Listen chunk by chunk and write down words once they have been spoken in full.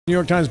New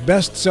York Times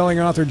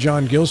best-selling author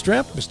John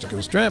Gilstrap. Mr.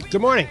 Gilstrap.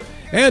 Good morning.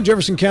 And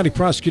Jefferson County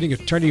prosecuting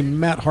attorney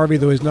Matt Harvey,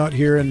 though he's not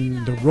here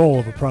in the role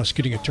of a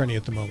prosecuting attorney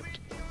at the moment.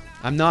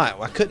 I'm not.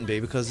 I couldn't be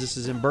because this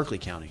is in Berkeley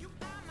County.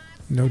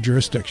 No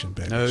jurisdiction,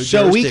 baby. No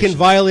so jurisdiction. we can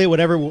violate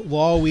whatever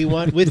law we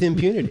want with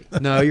impunity.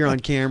 No, you're on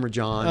camera,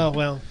 John. Oh,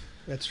 well,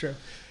 that's true.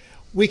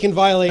 We can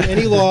violate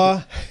any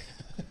law.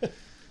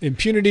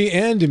 Impunity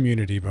and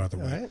immunity, by the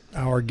way. All right.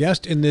 Our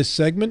guest in this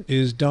segment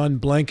is Don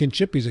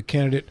Blankenship. He's a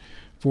candidate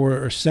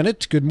for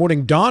Senate. Good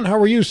morning, Don. How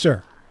are you,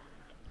 sir?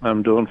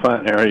 I'm doing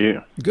fine. How are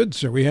you? Good,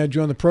 sir. We had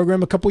you on the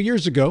program a couple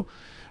years ago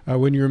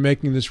when you were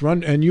making this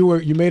run, and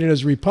you made it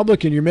as a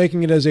Republican. You're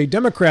making it as a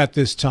Democrat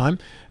this time.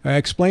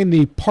 Explain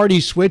the party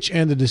switch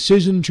and the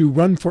decision to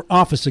run for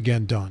office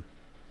again, Don.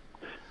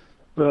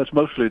 Well, it's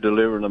mostly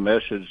delivering a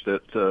message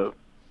that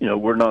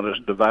we're not as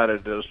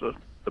divided as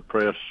the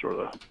press or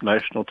the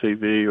national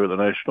TV or the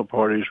national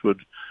parties would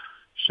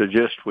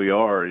suggest we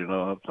are.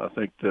 I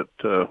think that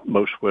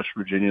most West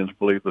Virginians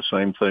believe the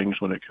same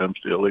things when it comes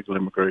to illegal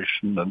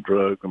immigration and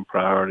drug and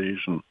priorities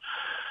and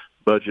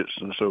budgets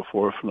and so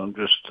forth. And I'm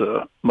just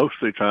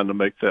mostly trying to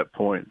make that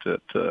point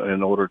that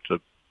in order to,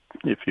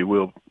 if you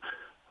will,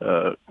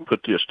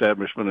 put the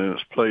establishment in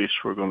its place,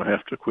 we're going to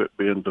have to quit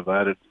being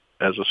divided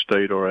as a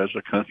state or as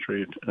a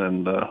country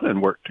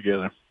and work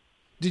together.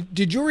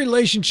 Did your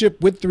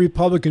relationship with the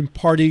Republican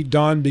Party,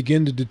 Don,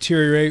 begin to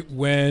deteriorate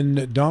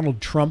when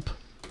Donald Trump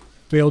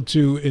failed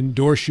to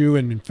endorse you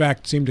and, in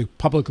fact, seemed to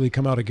publicly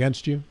come out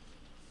against you?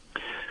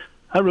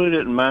 I really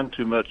didn't mind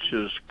too much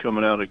his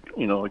coming out,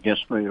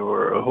 against me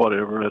or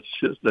whatever.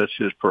 That's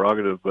his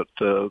prerogative. But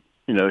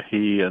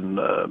he and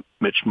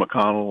Mitch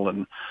McConnell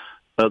and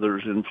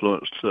others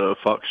influenced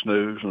Fox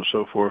News and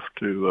so forth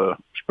to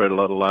spread a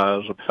lot of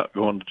lies about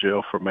going to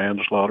jail for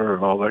manslaughter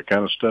and all that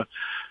kind of stuff.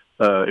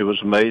 It was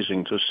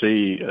amazing to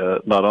see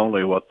not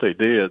only what they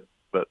did,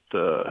 but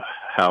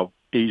how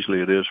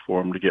easily it is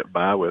for them to get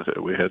by with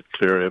it. We had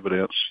clear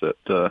evidence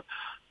that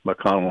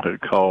McConnell had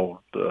called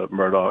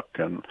Murdoch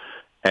and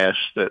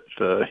asked that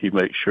he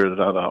make sure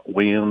that I not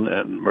win,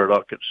 and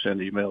Murdoch had sent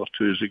emails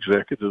to his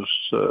executives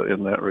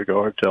in that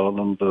regard, telling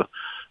them to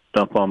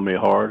dump on me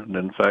hard. And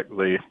in fact,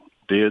 they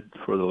did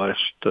for the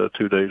last 2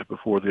 days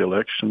before the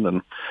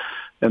election.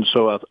 And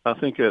so I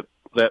think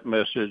that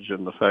message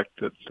and the fact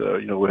that,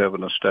 we have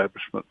an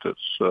establishment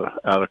that's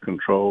out of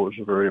control is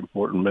a very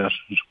important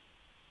message.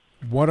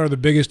 What are the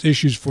biggest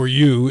issues for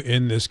you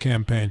in this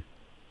campaign?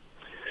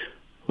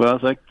 Well, I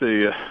think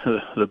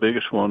the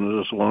biggest one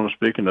is the one I'm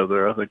speaking of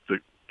there. I think the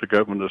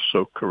government is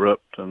so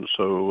corrupt and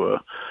so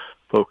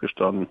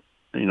focused on,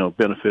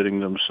 benefiting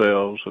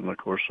themselves. And, of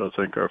course, I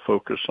think our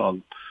focus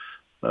on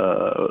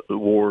the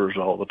wars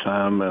all the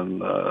time and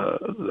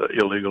the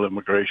illegal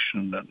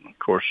immigration and, of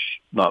course,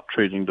 not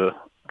treating the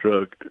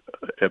drug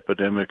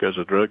epidemic as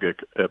a drug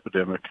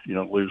epidemic,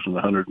 losing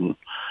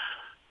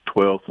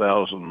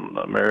 112,000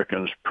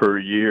 Americans per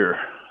year.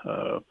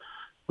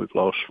 We've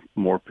lost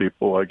more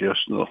people, I guess,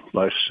 in the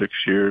last 6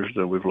 years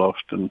than we've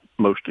lost in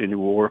most any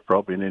war,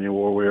 probably in any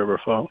war we ever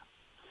fought.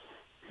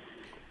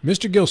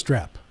 Mr.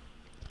 Gilstrap.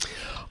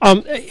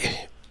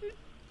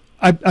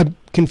 I'm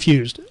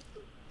confused.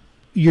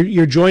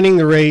 You're joining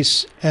the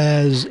race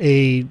as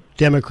a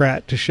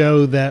Democrat to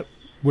show that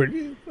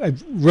I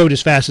wrote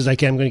as fast as I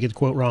can. I'm going to get the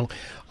quote wrong.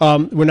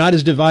 We're not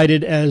as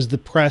divided as the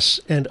press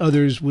and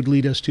others would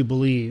lead us to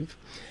believe.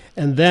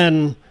 And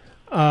then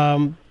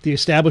the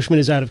establishment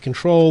is out of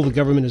control. The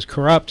government is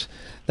corrupt.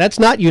 That's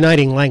not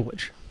uniting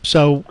language.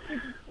 So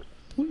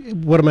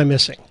what am I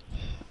missing?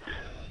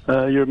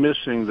 You're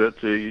missing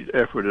that the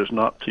effort is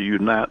not to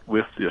unite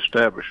with the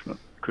establishment.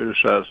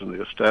 Criticizing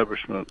the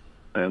establishment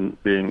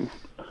and being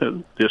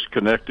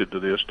disconnected to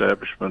the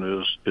establishment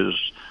is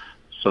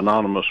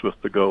synonymous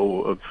with the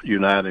goal of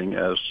uniting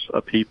as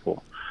a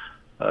people.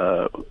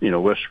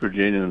 West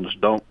Virginians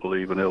don't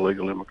believe in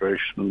illegal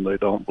immigration. They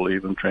don't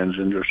believe in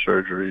transgender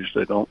surgeries.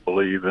 They don't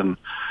believe in,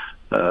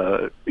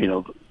 the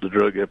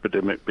drug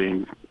epidemic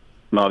being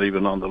not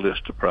even on the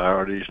list of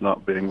priorities,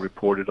 not being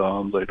reported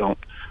on. They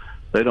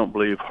don't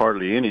believe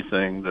hardly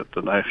anything that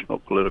the national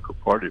political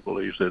party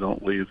believes. They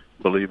don't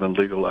believe in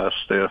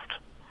legalized theft.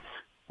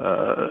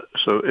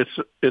 So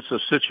it's a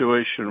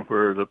situation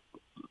where the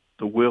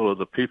will of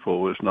the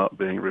people is not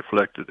being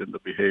reflected in the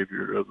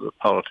behavior of the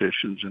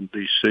politicians in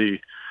D.C.,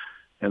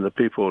 and the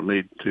people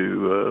need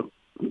to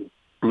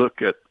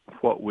look at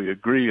what we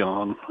agree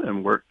on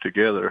and work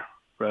together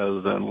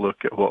rather than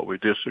look at what we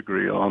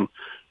disagree on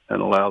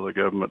and allow the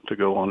government to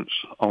go on its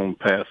own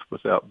path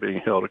without being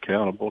held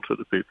accountable to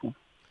the people.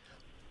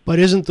 But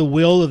isn't the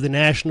will of the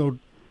National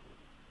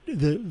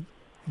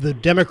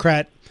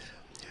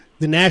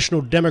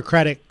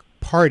Democratic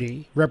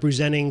Party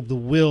representing the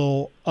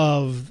will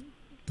of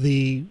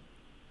the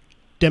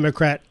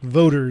Democrat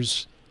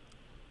voters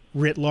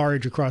writ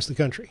large across the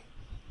country?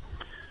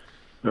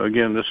 Now,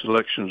 again, this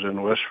election's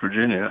in West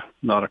Virginia,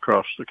 not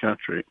across the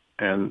country.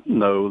 And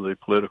no, the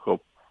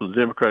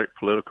Democratic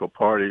political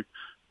party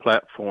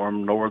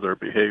platform nor their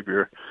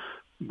behavior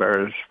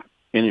bears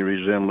any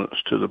resemblance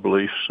to the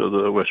beliefs of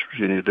the West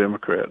Virginia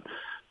Democrat.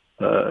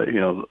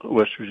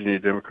 West Virginia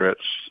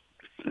Democrats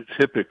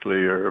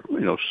typically are,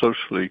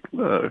 socially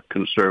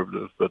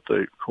conservative, but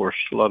they, of course,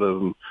 a lot of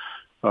them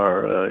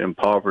are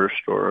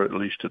impoverished or at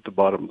least at the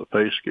bottom of the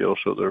pay scale,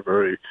 so they're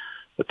very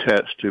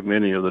attached to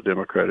many of the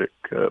Democratic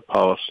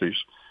policies.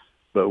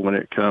 But when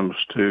it comes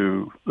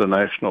to the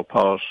national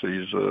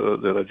policies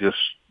that I just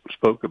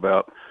spoke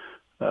about,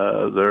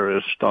 they're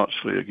as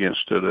staunchly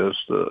against it as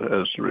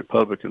the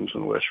Republicans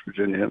in West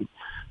Virginia. And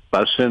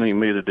by sending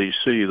me to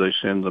D.C., they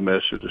send the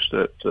message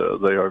that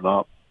they are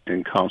not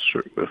in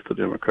concert with the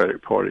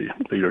Democratic Party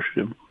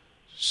leadership.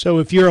 So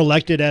if you're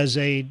elected as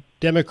a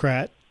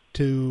Democrat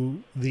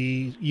to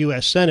the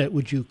U.S. Senate,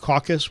 would you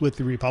caucus with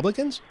the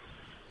Republicans?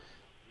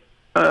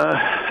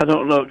 I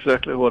don't know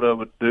exactly what I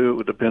would do. It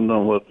would depend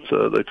on what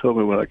they told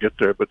me when I get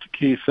there. But the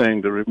key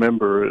thing to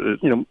remember is,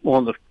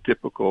 one of the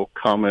typical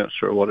comments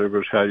or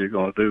whatever is how you're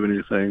going to do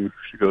anything.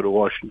 If you go to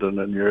Washington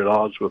and you're at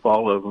odds with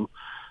all of them,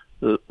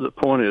 the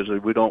point is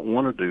that we don't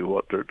want to do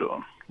what they're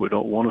doing. We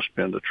don't want to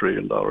spend $1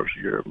 trillion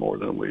a year more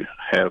than we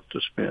have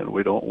to spend.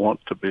 We don't want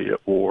to be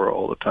at war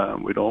all the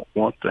time. We don't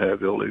want to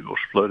have illegals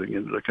flooding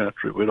into the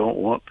country. We don't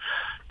want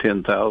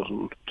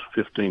 10,000 to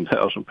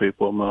 15,000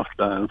 people a month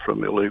dying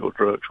from illegal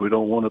drugs. We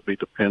don't want to be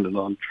dependent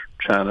on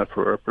China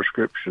for our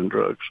prescription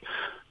drugs.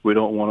 We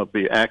don't want to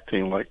be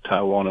acting like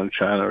Taiwan and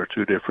China are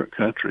two different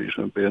countries,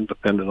 and being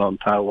dependent on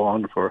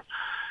Taiwan for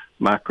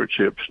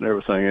microchips and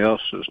everything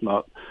else is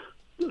not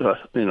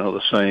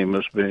the same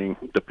as being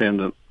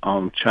dependent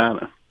on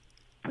China.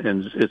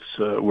 And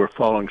we're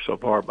falling so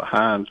far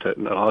behind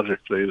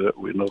technologically that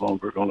we're no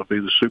longer going to be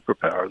the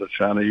superpower. The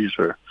Chinese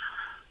are,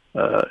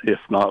 if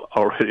not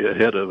already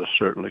ahead of us,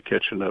 certainly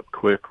catching up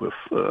quick with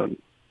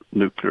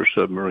nuclear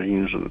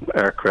submarines and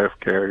aircraft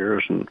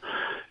carriers and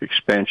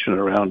expansion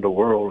around the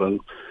world. And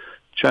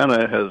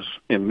China has,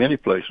 in many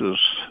places,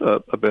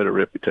 a better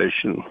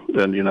reputation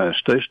than the United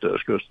States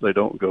does because they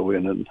don't go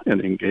in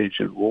and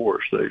engage in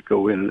wars. They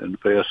go in and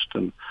invest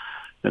and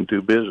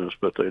do business,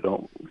 but they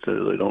don't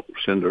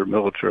send their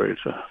military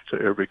to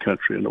every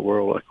country in the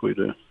world like we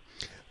do.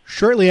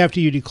 Shortly after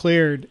you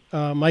declared,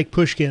 Mike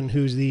Pushkin,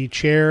 who's the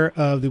chair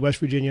of the West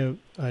Virginia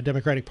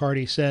Democratic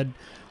Party, said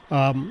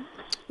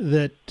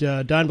that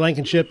Don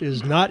Blankenship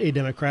is not a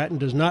Democrat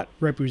and does not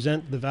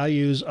represent the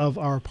values of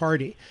our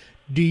party.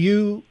 Do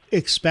you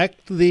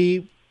expect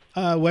the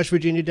West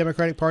Virginia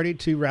Democratic Party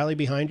to rally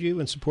behind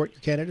you and support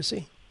your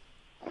candidacy?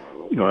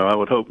 Well, I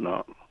would hope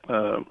not.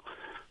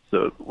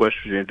 The West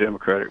Virginia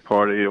Democratic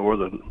Party or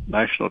the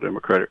National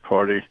Democratic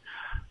Party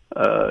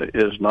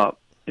is not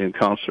in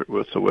concert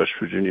with the West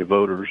Virginia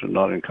voters and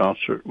not in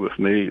concert with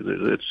me.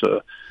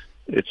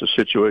 It's a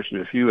situation.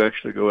 If you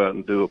actually go out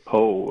and do a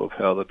poll of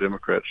how the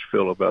Democrats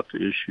feel about the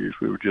issues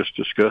we were just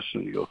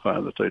discussing, you'll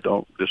find that they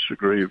don't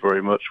disagree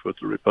very much with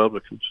the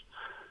Republicans.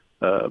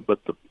 But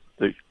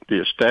the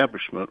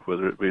establishment,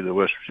 whether it be the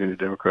West Virginia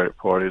Democratic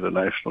Party, the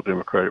National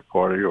Democratic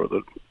Party, or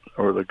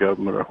the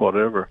government or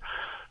whatever,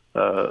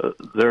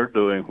 they're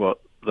doing what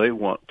they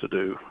want to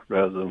do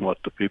rather than what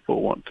the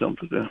people want them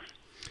to do.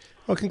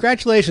 Well,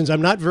 congratulations.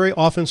 I'm not very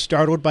often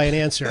startled by an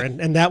answer,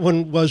 and that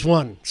one was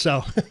one.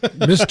 So,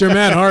 Mr.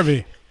 Matt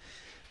Harvey.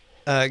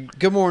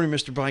 Good morning,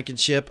 Mr.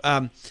 Blankenship.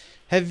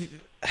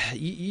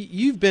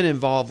 You've been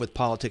involved with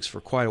politics for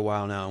quite a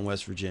while now in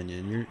West Virginia,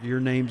 and your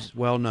name's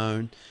well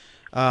known.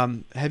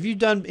 Have you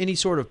done any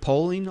sort of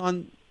polling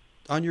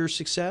on your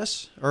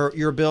success or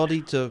your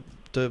ability to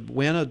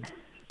win a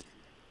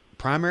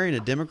primary and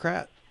a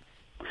Democrat?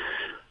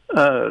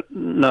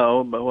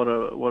 No, but what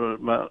I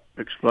might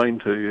explain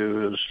to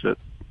you is that,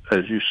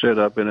 as you said,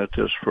 I've been at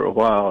this for a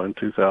while. In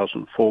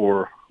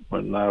 2004,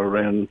 when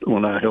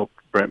I helped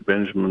Brent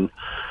Benjamin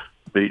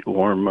beat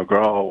Warren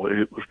McGraw,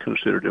 it was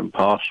considered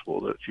impossible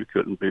that you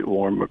couldn't beat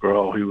Warren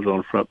McGraw. He was on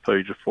the front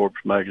page of Forbes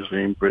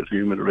magazine. Brett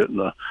Hume had written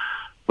a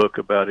book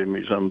about him.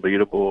 He's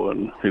unbeatable,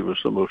 and he was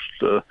the most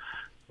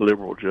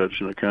liberal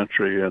judge in the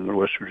country, and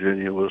West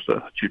Virginia was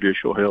the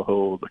judicial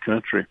hellhole of the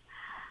country.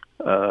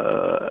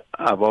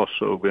 I've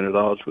also been at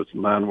odds with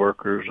mine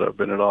workers. I've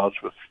been at odds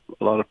with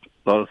a lot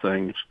of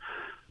things.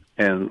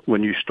 And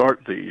when you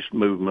start these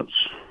movements,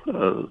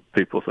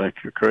 people think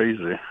you're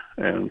crazy,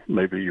 and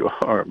maybe you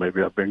are.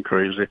 Maybe I've been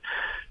crazy,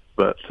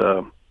 but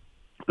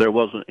there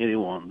wasn't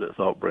anyone that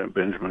thought Brent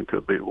Benjamin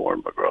could beat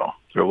Warren McGraw.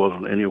 There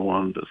wasn't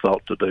anyone that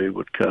thought the day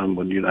would come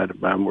when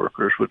United Mine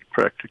Workers would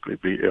practically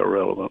be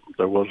irrelevant.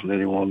 There wasn't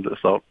anyone that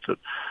thought that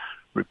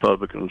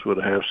Republicans would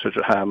have such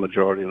a high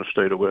majority in the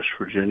state of West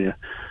Virginia.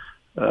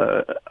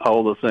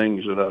 All the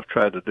things that I've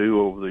tried to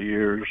do over the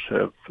years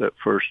have at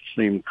first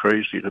seemed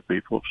crazy to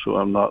people, so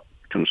I'm not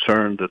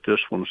concerned that this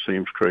one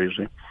seems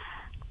crazy.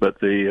 But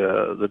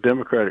the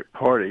Democratic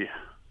Party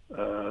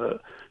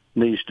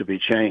needs to be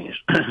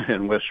changed,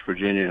 and West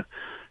Virginia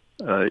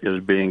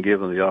is being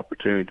given the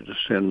opportunity to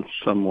send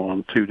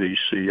someone to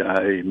D.C.,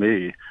 i.e.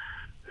 me,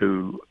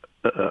 who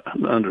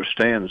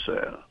understands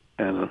that.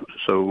 And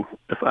so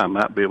if I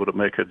might be able to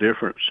make a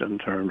difference in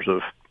terms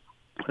of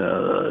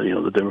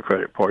the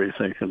Democratic Party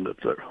thinking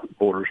that the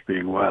borders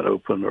being wide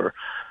open or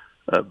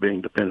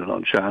being dependent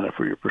on China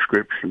for your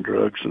prescription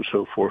drugs and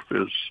so forth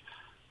is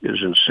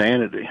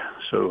insanity.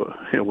 So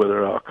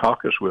whether I'll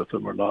caucus with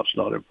them or not is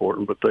not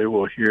important, but they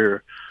will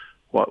hear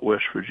what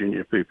West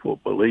Virginia people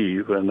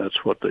believe, and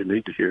that's what they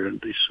need to hear in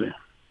D.C.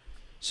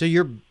 So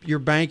you're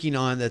banking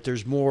on that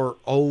there's more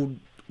old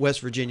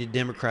West Virginia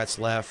Democrats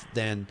left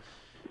than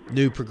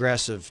new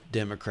progressive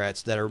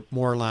Democrats that are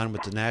more aligned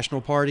with the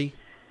National Party?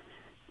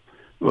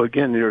 Well,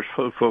 again, you're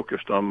so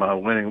focused on my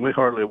winning. We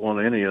hardly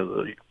won any of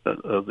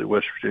the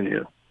West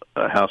Virginia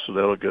House of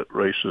Delegate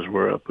races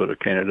where I put a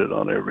candidate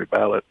on every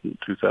ballot in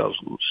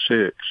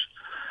 2006.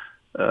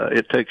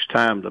 It takes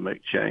time to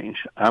make change.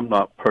 I'm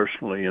not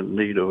personally in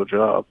need of a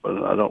job,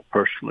 and I don't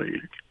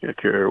personally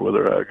care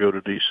whether I go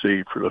to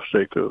D.C. for the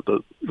sake of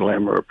the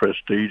glamour or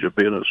prestige of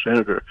being a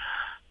senator.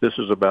 This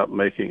is about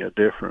making a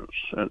difference.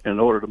 And in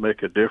order to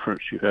make a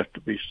difference, you have to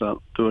be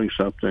doing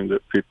something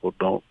that people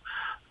don't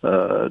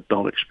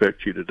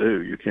expect you to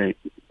do. You can't,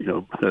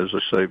 as I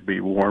say, be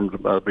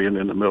warmed by being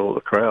in the middle of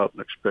the crowd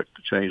and expect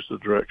to change the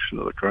direction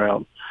of the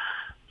crowd.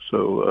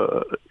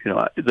 So,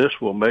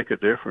 this will make a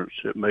difference.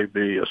 It may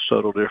be a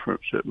subtle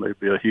difference. It may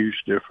be a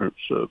huge difference.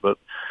 But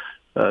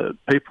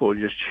people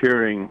just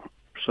hearing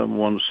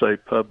someone say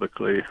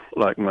publicly,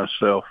 like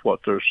myself, what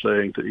they're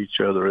saying to each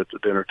other at the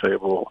dinner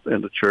table, in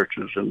the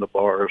churches, in the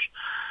bars.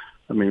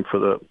 I mean,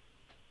 for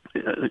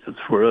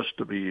us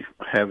to be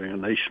having a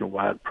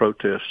nationwide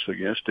protest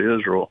against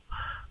Israel,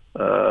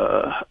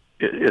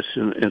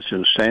 it's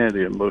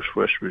insanity in most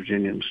West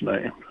Virginians'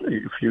 name.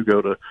 If you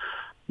go to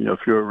if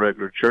you're a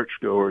regular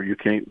churchgoer, you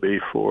can't be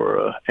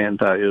for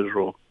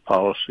anti-Israel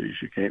policies.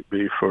 You can't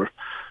be for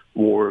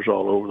wars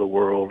all over the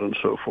world and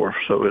so forth.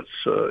 So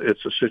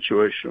it's a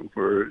situation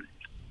where,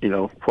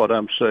 what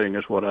I'm saying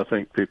is what I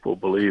think people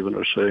believe and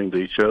are saying to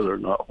each other,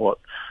 not what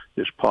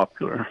is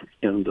popular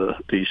in the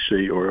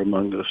D.C. or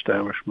among the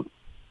establishment.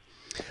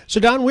 So,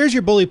 Don, where's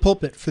your bully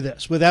pulpit for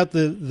this? Without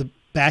the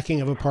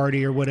backing of a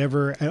party or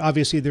whatever, and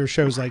obviously there are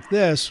shows like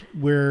this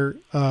where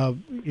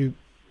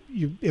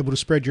you're able to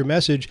spread your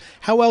message.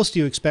 How else do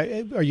you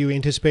expect? Are you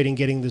anticipating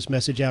getting this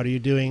message out? Are you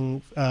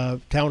doing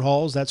town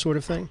halls, that sort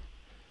of thing?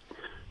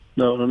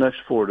 No, in the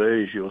next 4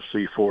 days you'll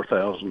see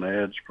 4,000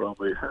 ads,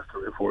 probably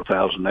 3,000 or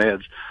 4,000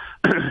 ads.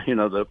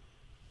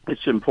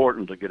 It's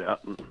important to get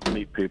out and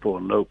meet people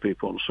and know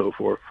people and so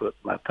forth. But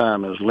my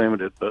time is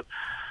limited.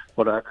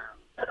 But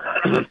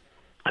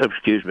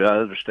excuse me, I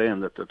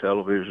understand that the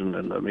television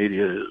and the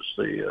media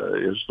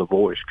is the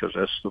voice, because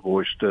that's the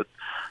voice that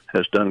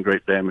has done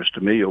great damage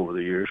to me over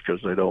the years,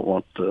 because they don't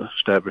want the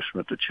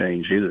establishment to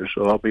change either.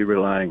 So I'll be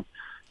relying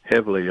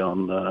heavily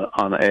on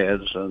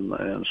ads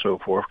and so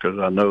forth, because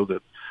I know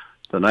that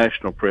the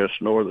national press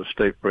nor the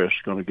state press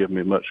is going to give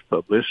me much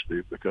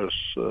publicity, because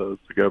the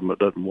government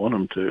doesn't want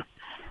them to.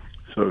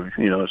 So,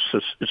 it's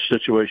a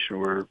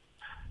situation where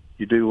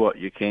you do what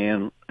you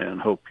can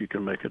and hope you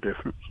can make a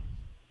difference.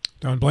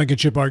 Don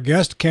Blankenship, our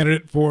guest,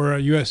 candidate for a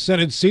U.S.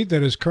 Senate seat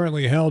that is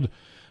currently held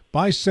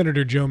by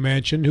Senator Joe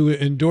Manchin, who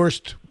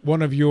endorsed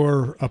one of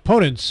your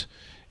opponents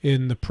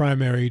in the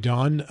primary,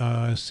 Don.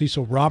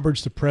 Cecil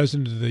Roberts, the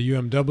president of the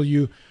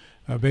UMW,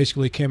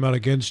 basically came out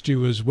against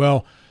you as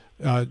well.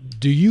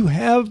 Do you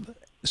have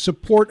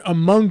support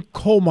among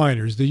coal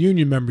miners, the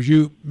union members?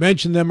 You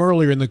mentioned them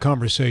earlier in the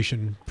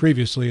conversation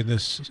previously in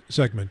this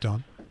segment,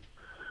 Don.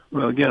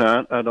 Well, again,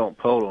 I don't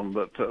poll them,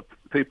 but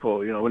people,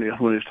 when I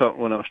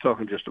was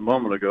talking just a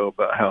moment ago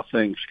about how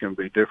things can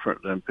be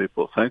different than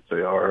people think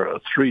they are.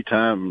 3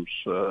 times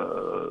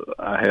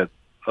I had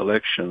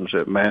elections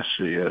at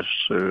Massey as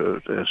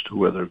to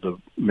whether the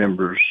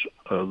members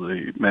of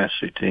the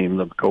Massey team,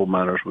 the coal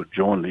miners, would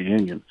join the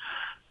union,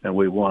 and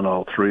we won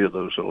all 3 of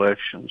those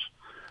elections.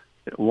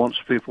 Once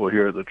people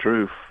hear the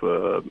truth,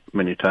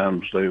 many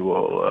times they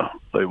will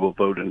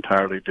vote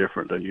entirely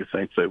different than you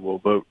think they will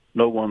vote.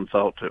 No one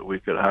thought that we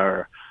could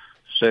hire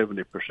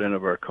 70%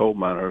 of our coal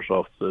miners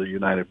off the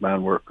United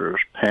Mine Workers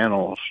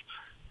panels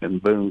in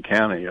Boone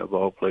County, of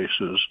all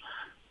places,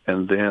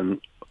 and then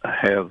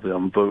have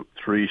them vote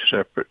 3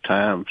 separate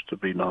times to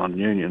be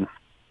non-union.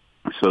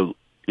 So,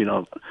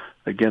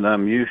 again,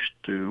 I'm used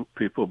to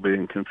people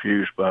being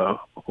confused by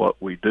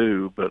what we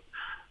do, but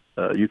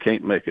you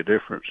can't make a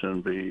difference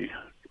and be,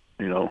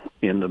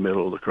 in the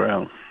middle of the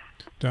crowd.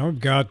 Don,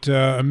 got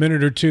a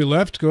minute or 2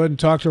 left. Go ahead and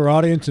talk to our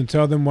audience and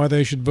tell them why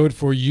they should vote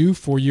for you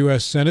for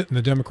U.S. Senate in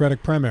the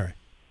Democratic primary.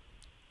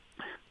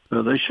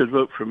 They should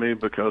vote for me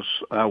because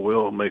I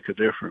will make a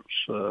difference,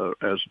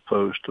 as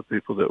opposed to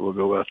people that will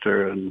go out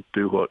there and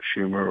do what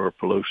Schumer or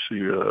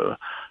Pelosi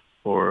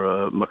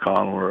or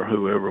McConnell or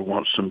whoever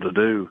wants them to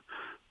do.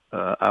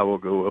 I will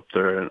go up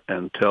there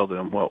and tell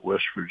them what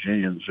West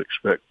Virginians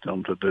expect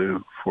them to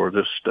do for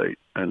this state,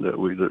 and that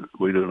we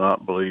do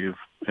not believe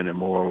in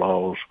immoral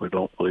laws. We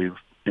don't believe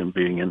in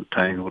being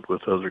entangled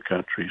with other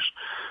countries.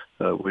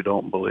 We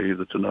don't believe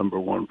that the number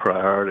one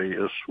priority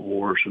is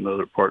wars in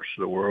other parts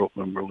of the world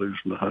when we're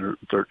losing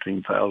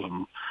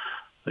 113,000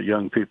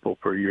 young people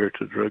per year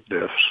to drug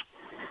deaths.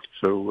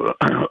 So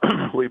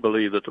we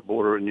believe that the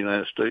border in the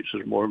United States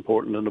is more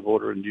important than the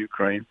border in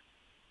Ukraine.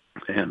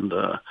 And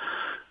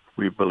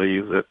We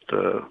believe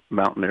that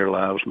mountaineer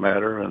lives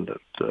matter and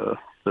that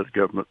the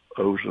government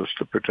owes us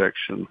the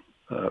protection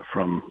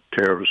from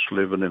terrorists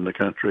living in the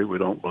country. We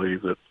don't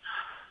believe that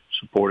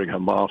supporting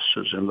Hamas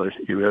is in the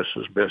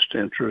U.S.'s best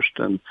interest,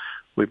 and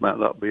we might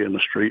not be in the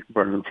street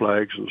burning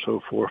flags and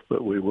so forth,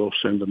 but we will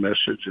send a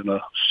message in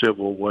a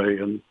civil way,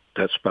 and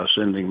that's by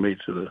sending me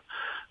to the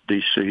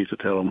D.C. to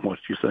tell them what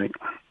you think.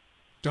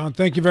 Don,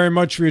 thank you very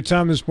much for your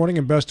time this morning,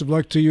 and best of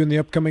luck to you in the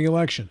upcoming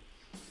election.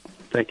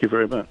 Thank you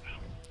very much.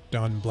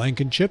 Don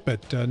Blankenship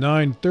at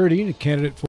 9:30, a candidate for